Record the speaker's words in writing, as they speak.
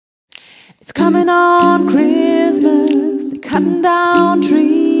It's coming on Christmas, they're cutting down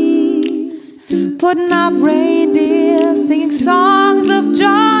trees, putting up reindeer, singing songs of joy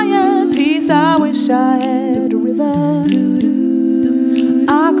and peace. I wish I had a river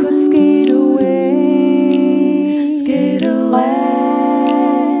I could skate away, skate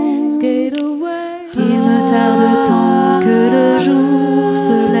away, skate away. Il me tarde tant que le jour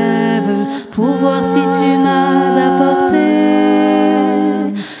se lève pour voir si tu m'as apporté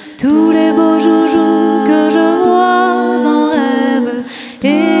tous les beaux joujoux que je vois en rêve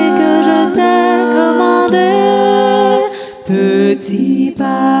et que je t'ai commandé. Petit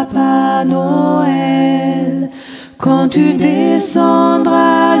papa Noël, quand tu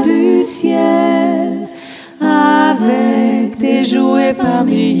descendras du ciel avec tes jouets par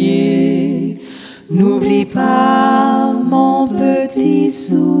milliers, n'oublie pas mon petit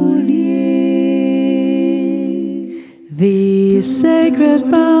soulier. These sacred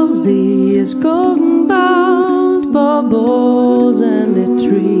vows, these golden boughs, bubbles and the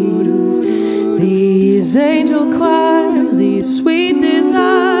trees, these angel choirs, these sweet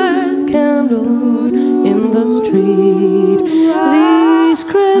desires, candles in the street, these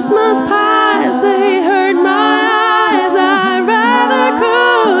Christmas pies, they hurt my eyes, I rather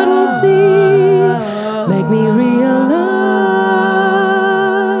couldn't see. Make me realize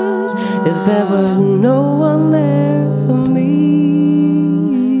if there was no one there for me.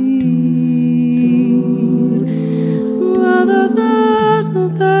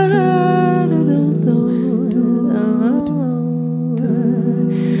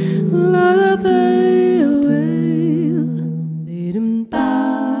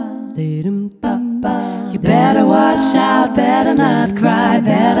 You better watch out, better not cry,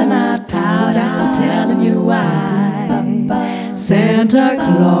 better not pout, I'm telling you why. Santa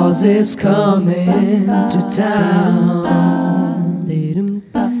Claus is coming to town.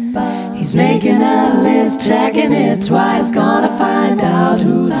 He's making a list, checking it twice, gonna find out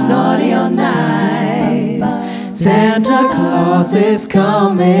who's naughty or nice. Santa Claus is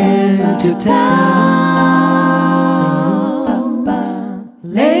coming to town.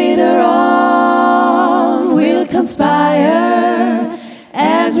 Later on we'll conspire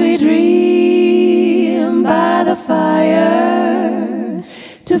as we dream by the fire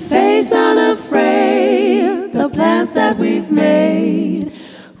to face unafraid the plans that we've made,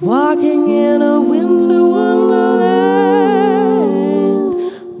 walking in a winter wonderland,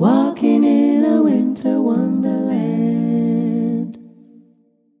 walking in a winter wonderland.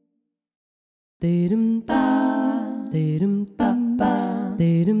 Dee-dum-ba, dee-dum-ba-ba,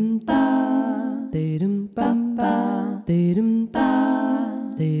 dee-dum-ba, dee-dum.